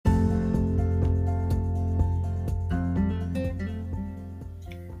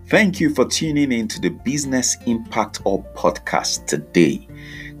Thank you for tuning in to the Business Impact Hub podcast today.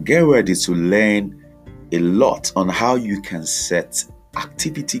 Get ready to learn a lot on how you can set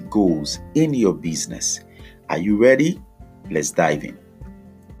activity goals in your business. Are you ready? Let's dive in.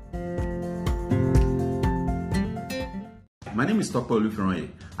 My name is Dr. Olufiroye.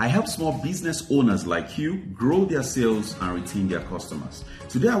 I help small business owners like you grow their sales and retain their customers.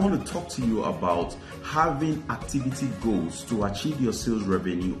 Today, I want to talk to you about having activity goals to achieve your sales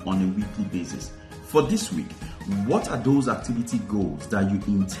revenue on a weekly basis. For this week, what are those activity goals that you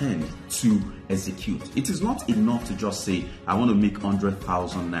intend to execute? It is not enough to just say, I want to make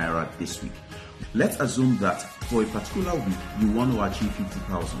 100,000 naira this week. Let's assume that for a particular week, you want to achieve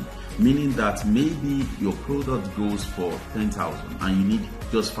 50,000, meaning that maybe your product goes for 10,000 and you need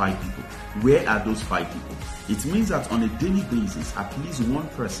just 5 people. Where are those 5 people? It means that on a daily basis, at least one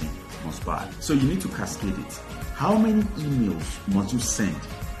person must buy. So you need to cascade it. How many emails must you send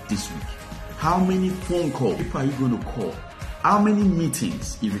this week? How many phone calls are you going to call? How many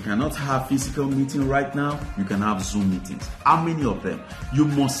meetings? If you cannot have physical meeting right now, you can have Zoom meetings. How many of them? You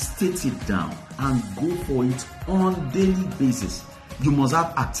must state it down and go for it on daily basis. You must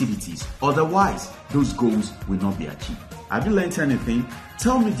have activities. Otherwise, those goals will not be achieved. Have you learned anything?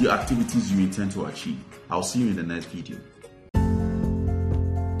 Tell me the activities you intend to achieve. I'll see you in the next video.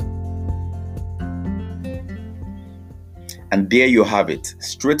 And there you have it.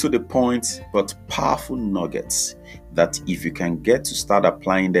 Straight to the point, but powerful nuggets that if you can get to start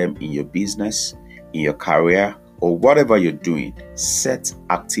applying them in your business, in your career, or whatever you're doing, set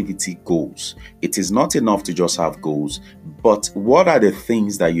activity goals. It is not enough to just have goals, but what are the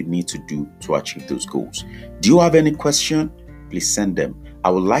things that you need to do to achieve those goals? Do you have any question? Please send them. I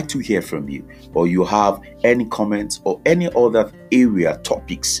would like to hear from you, or you have any comments or any other area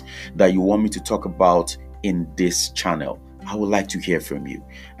topics that you want me to talk about in this channel. I would like to hear from you.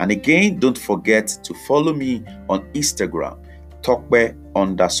 And again, don't forget to follow me on Instagram,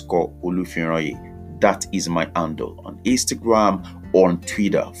 Tokpe_Olufiroye. That is my handle on Instagram or on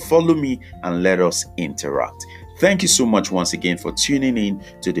Twitter. Follow me and let us interact. Thank you so much once again for tuning in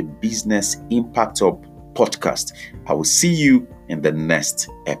to the Business Impact Hub podcast. I will see you in the next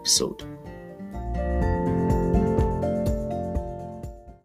episode.